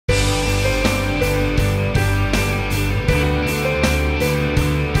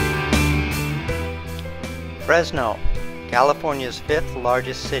Fresno, California's fifth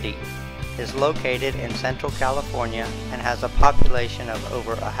largest city, is located in Central California and has a population of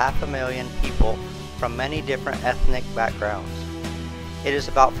over 500,000 people from many different ethnic backgrounds. It is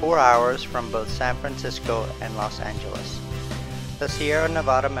about 4 hours from both San Francisco and Los Angeles. The Sierra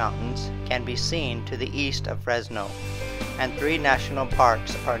Nevada mountains can be seen to the east of Fresno, and 3 national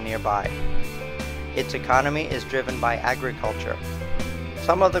parks are nearby. Its economy is driven by agriculture.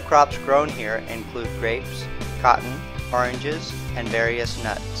 Some of the crops grown here include grapes, cotton, oranges, and various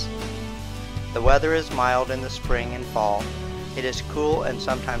nuts. The weather is mild in the spring and fall. It is cool and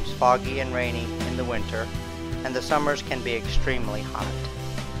sometimes foggy and rainy in the winter, and the summers can be extremely hot.